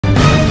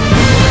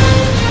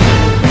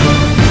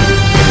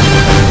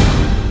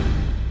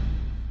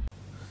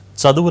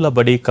చదువుల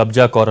బడి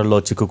కబ్జా కోరల్లో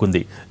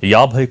చిక్కుకుంది.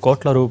 50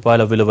 కోట్ల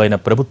రూపాయల విలువైన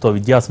ప్రభుత్వ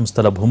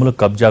విద్యాసంస్థల భూములు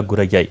కబ్జాకు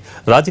గురయ్యాయి.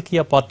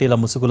 రాజకీయ పార్టీల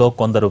ముసుగులో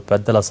కొందరు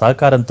పెద్దల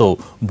సహకారంతో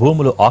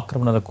భూములు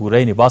ఆక్రమణలకు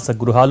గురై నివాస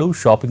గృహాలు,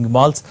 షాపింగ్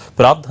మాల్స్,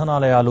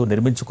 ప్రార్థనాలయాలు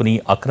నిర్మించుకుని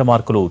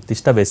అక్రమార్కులు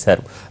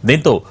తిష్టవేశారు.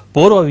 దీంతో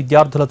పూర్వ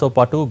విద్యార్థులతో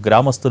పాటు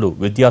గ్రామస్తులు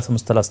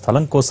విద్యాసంస్థల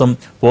స్థలం కోసం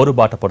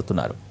పోరుబాట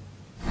పడుతున్నారు.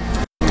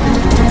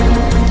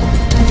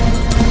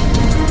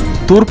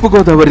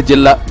 తూర్పుగోదావరి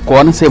జిల్లా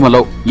కోనసీమలో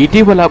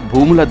ఇటీవల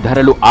భూముల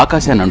ధరలు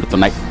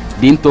ఆకాశాన్నంటున్నాయి.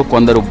 దీంతో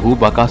కొందరు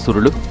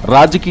భూబకాసురులు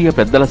రాజకీయ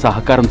పెద్దల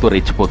సహకారంతో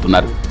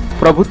రెచ్చిపోతున్నారు.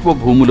 ప్రభుత్వ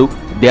భూములు,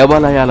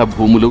 దేవాలయాల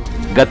భూములు,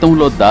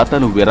 గతంలో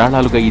దాతలు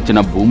విరాళాలుగా ఇచ్చిన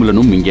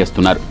భూములను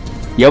మింగేస్తున్నారు.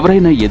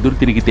 ఎవరైనా ఎదురు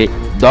తిరిగితే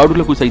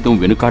దాడులకు సైతం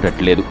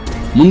వెనుకాడట్లేదు.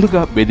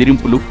 ముందుగా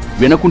బెదిరింపులు,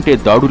 వినకుంటే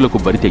దాడులకు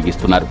బరి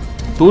తెగిస్తున్నారు.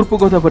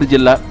 తూర్పుగోదావరి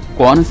జిల్లా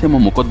కోనసీమ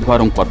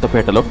ముఖద్వారం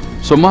కొత్తపేటలో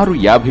సుమారు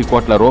 50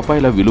 కోట్ల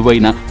రూపాయల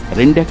విలువైన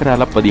 2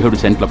 ఎకరాల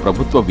 17 సెంట్ల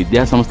ప్రభుత్వ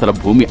విద్యాసంస్థల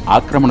భూమి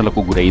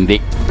ఆక్రమణలకు గురైంది.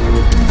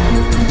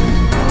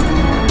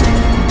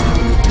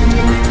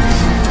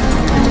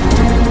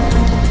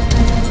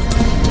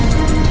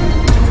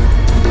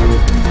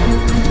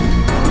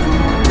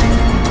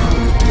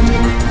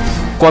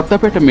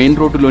 కొత్తపేట మెయిన్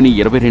రోడ్డులోని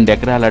 22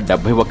 ఎకరాల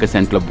 71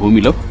 సెంట్ల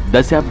భూమిలో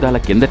దశాబ్దాల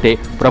కిందటే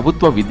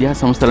ప్రభుత్వ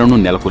విద్యాసంస్థలను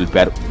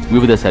నెలకొల్పారు.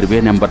 వివిధ సర్వే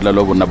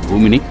నెంబర్లలో ఉన్న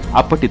భూమిని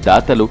అప్పటి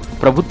దాతలు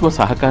ప్రభుత్వ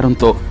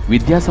సహకారంతో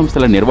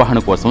విద్యాసంస్థల నిర్వహణ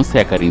కోసం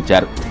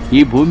సేకరించారు.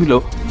 ఈ భూమిలో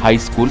high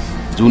school,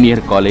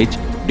 junior college,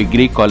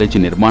 degree college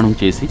నిర్మాణం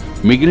చేసి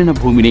మిగిలిన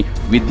భూమిని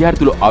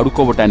విద్యార్థులు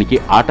ఆడుకోవటానికి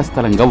ఆట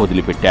స్థలంగా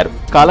వదిలిపెట్టారు.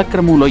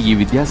 కాలక్రమంలో ఈ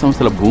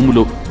విద్యాసంస్థల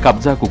భూములు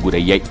కబ్జాకు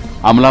గురయ్యాయి.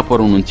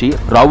 అమలాపురం నుంచి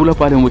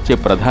రావులపాలెం వచ్చే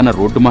ప్రధాన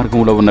రోడ్డు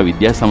మార్గంలో ఉన్న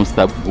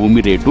విద్యాసంస్థ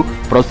భూమి రేటు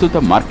ప్రస్తుత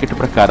మార్కెట్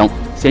ప్రకారం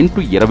సెంటు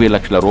 20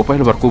 లక్షల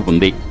రూపాయల వరకు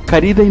ఉంది.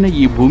 ఖరీదైన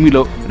ఈ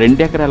భూమిలో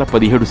 2 ఎకరాల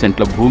 17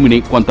 సెంట్ల భూమిని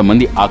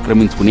కొంతమంది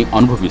ఆక్రమించుకుని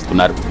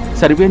అనుభవిస్తున్నారు.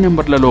 సర్వే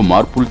నెంబర్లలో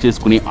మార్పులు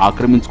చేసుకుని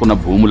ఆక్రమించుకున్న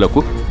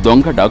భూములకు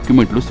దొంగ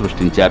డాక్యుమెంట్లు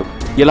సృష్టించారు.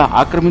 ఇలా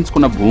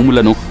ఆక్రమించుకున్న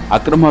భూములను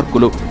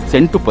అక్రమార్కులు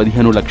సెంటు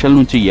 15 లక్షల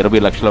నుంచి 20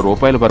 లక్షల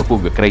రూపాయల వరకు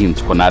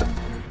విక్రయించుకున్నారు.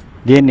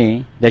 దీన్ని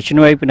దక్షిణ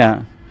వైపున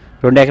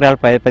 2 ఎకరాల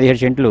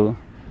 17 సెంట్లు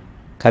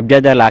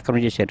కబ్జాదారులు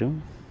ఆక్రమణ చేశారు.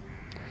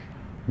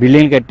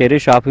 బిల్డింగ్లు కట్టారు,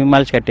 షాపింగ్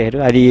మాల్స్ కట్టారు.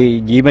 అది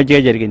ఈ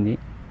మధ్యగా జరిగింది.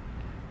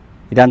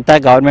 ఇదంతా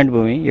గవర్నమెంట్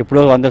భూమి.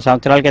 ఎప్పుడో 100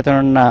 సంవత్సరాల క్రితం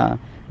ఉన్న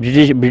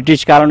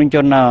బ్రిటిష్ కాలం నుంచి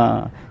ఉన్న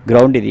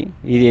గ్రౌండ్ ఇది.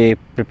 ఇది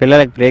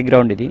పిల్లలకు ప్లే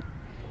గ్రౌండ్ ఇది.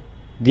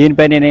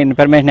 దీనిపై నేను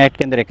ఇన్ఫర్మేషన్ యాక్ట్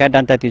కింద రికార్డ్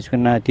అంతా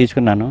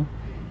తీసుకున్నాను.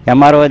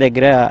 ఎంఆర్ఓ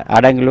దగ్గర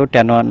అడంగులు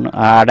 10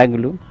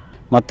 అడంగులు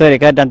మొత్తం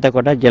రికార్డ్ అంతా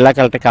కూడా జిల్లా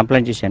కలెక్టర్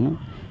కంప్లైంట్ చేశాను.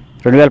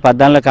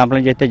 2014లో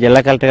కంప్లైంట్ చేస్తే జిల్లా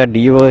కలెక్టర్గా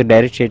డిఓ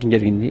డైరెక్ట్ చేయడం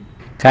జరిగింది.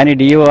 కానీ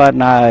డిఓ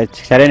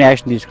సరైన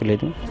యాక్షన్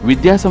తీసుకోలేదు.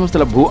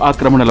 విద్యాసంస్థల భూ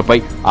ఆక్రమణలపై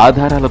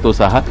ఆధారాలతో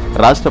సహా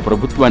రాష్ట్ర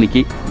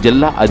ప్రభుత్వానికి,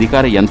 జిల్లా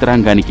అధికార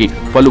యంత్రాంగానికి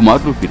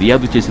పలుమార్లు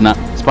ఫిర్యాదు చేసిన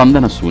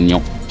స్పందన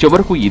శూన్యం.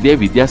 చివరకు ఇదే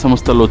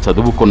విద్యాసంస్థల్లో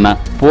చదువుకున్న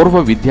పూర్వ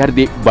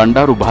విద్యార్థి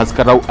బండారు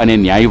భాస్కర్రావు అనే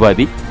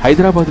న్యాయవాది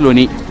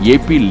హైదరాబాద్లోని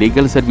ఏపీ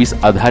లీగల్ సర్వీస్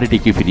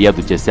అథారిటీకి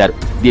ఫిర్యాదు చేశారు.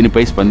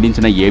 దీనిపై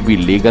స్పందించిన AP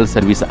legal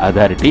service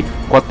authority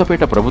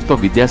Kothapeta ప్రభుత్వ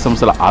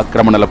విద్యాసంస్థల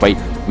ఆక్రమణలపై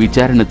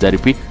విచారణ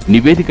జరిపి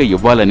నివేదిక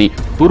ఇవ్వాలని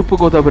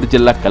తూర్పుగోదావరి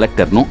జిల్లా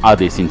కలెక్టర్ను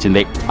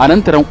ఆదేశించింది.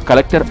 అనంతరం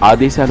కలెక్టర్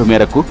ఆదేశాల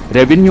మేరకు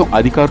రెవెన్యూ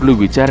అధికారులు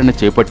విచారణ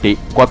చేపట్టి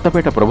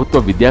కొత్తపేట ప్రభుత్వ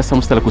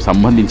విద్యాసంస్థలకు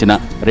సంబంధించిన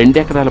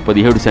 2 ఎకరాల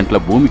 17 సెంట్ల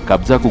భూమి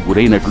కబ్జాకు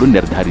గురైనట్లు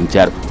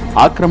నిర్ధారించారు.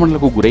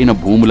 ఆక్రమణలకు గురైన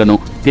భూములను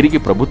తిరిగి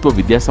ప్రభుత్వ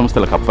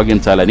విద్యాసంస్థలకు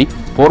అప్పగించాలని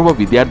పూర్వ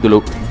విద్యార్థులు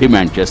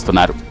డిమాండ్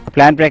చేస్తున్నారు.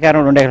 ప్లాన్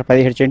ప్రకారం 2 ఎకరాల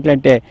 17 సెంట్లు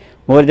అంటే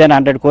more than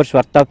 100 crores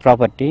worth of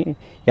property.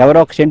 ఎవరో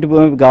ఒక సెంటు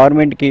భూమి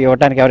గవర్నమెంట్కి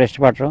ఇవ్వడానికి ఎవరు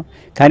ఇష్టపడరు.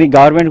 కానీ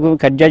గవర్నమెంట్ భూమి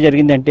కబ్జా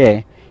జరిగిందంటే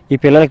ఈ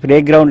పిల్లలకి ప్లే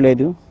గ్రౌండ్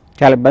లేదు,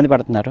 చాలా ఇబ్బంది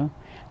పడుతున్నారు.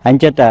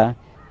 అంచేత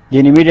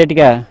దీన్ని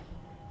ఇమీడియట్గా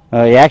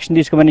యాక్షన్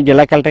తీసుకోమని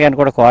జిల్లా కలెక్టర్ గారిని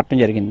కూడా కోరటం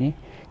జరిగింది.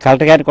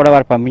 కలెక్టర్ గారిని కూడా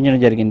వారు పంపించడం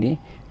జరిగింది.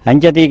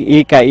 అంచేత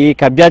ఈ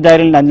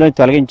కబ్జాదారులను అందులో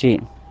తొలగించి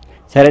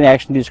సరైన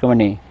యాక్షన్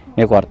తీసుకోమని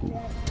నేను కోరుతున్నాను.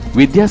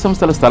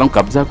 విద్యాసంస్థల స్థలం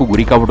కబ్జాకు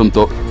గురి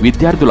కావడంతో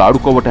విద్యార్థులు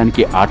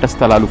ఆడుకోవటానికి ఆట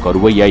స్థలాలు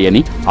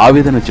కరువయ్యాయని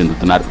ఆవేదన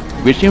చెందుతున్నారు.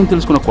 విషయం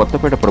తెలుసుకున్న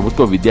కొత్తపేట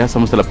ప్రభుత్వ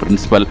విద్యాసంస్థల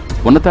ప్రిన్సిపల్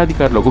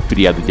ఉన్నతాధికారులకు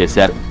ఫిర్యాదు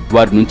చేశారు.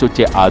 వారి నుంచి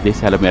వచ్చే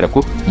ఆదేశాల మేరకు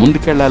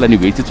ముందుకెళ్లాలని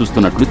వేచి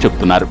చూస్తున్నట్లు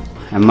చెబుతున్నారు.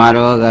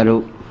 ఎంఆర్ఓ గారు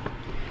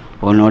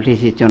ఓ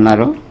నోటీస్ ఇచ్చి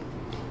ఉన్నారు.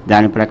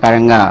 దాని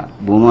ప్రకారంగా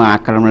భూమి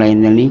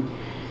ఆక్రమణలైందని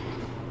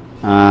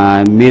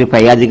మీరు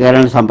పై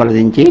అధికారులను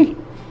సంప్రదించి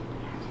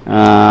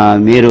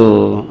మీరు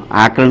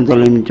ఆక్రమణ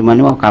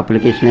తొలగించమని ఒక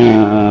అప్లికేషన్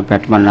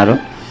పెట్టమన్నారు.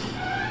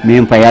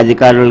 మేము పై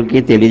అధికారులకి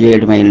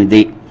తెలియజేయడం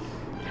అయినది.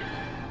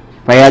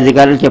 పై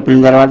అధికారులు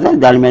చెప్పిన తర్వాత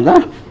దాని మీద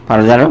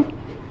ఫర్దర్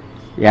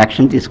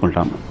యాక్షన్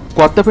తీసుకుంటాము.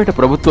 కొత్తపేట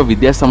ప్రభుత్వ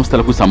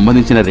విద్యాసంస్థలకు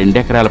సంబంధించిన 2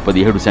 ఎకరాల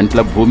 17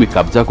 సెంట్ల భూమి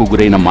కబ్జాకు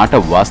గురైన మాట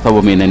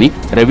వాస్తవమేనని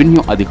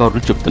రెవెన్యూ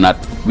అధికారులు చెబుతున్నారు.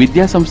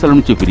 విద్యాసంస్థల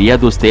నుంచి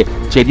ఫిర్యాదు వస్తే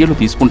చర్యలు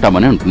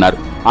తీసుకుంటామని అంటున్నారు.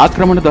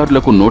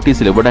 ఆక్రమణదారులకు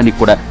నోటీసులు ఇవ్వడానికి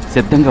కూడా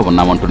సిద్ధంగా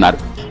ఉన్నామంటున్నారు.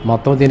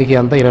 మొత్తం దీనికి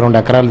అంతా 22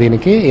 ఎకరాలు.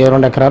 దీనికి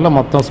 22 ఎకరాల్లో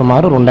మొత్తం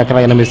సుమారు 2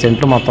 ఎకరాల 8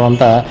 సెంట్లు మొత్తం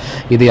అంతా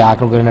ఇది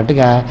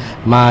ఆక్రమించినట్టుగా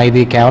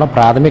ఇది కేవలం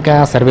ప్రాథమిక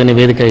సర్వే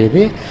నివేదిక.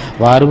 ఇది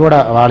వారు కూడా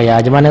వాళ్ళ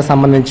యాజమాన్యం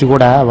సంబంధించి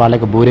కూడా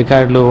వాళ్ళకి భూ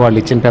రికార్డులు వాళ్ళు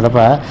ఇచ్చిన పిదప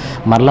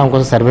మరలా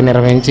ఇంకొక సర్వే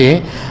నిర్వహించి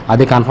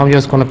అది కన్ఫర్మ్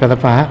చేసుకున్న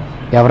పిదప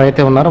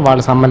ఎవరైతే ఉన్నారో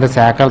వాళ్ళ సంబంధిత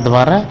శాఖల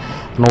ద్వారా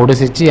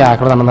నోటీస్ ఇచ్చి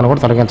ఆక్రమణ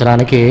కూడా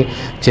తొలగించడానికి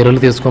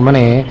చర్యలు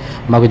తీసుకోమని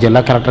మాకు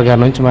జిల్లా కలెక్టర్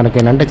గారి నుంచి మనకి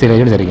ఏంటంటే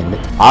తెలియజేయడం జరిగింది.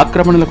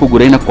 ఆక్రమణలకు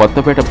గురైన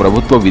కొత్తపేట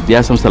ప్రభుత్వ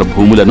విద్యాసంస్థల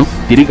భూములను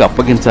తిరిగి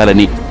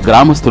అప్పగించాలని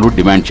గ్రామస్తులు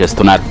డిమాండ్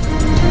చేస్తున్నారు.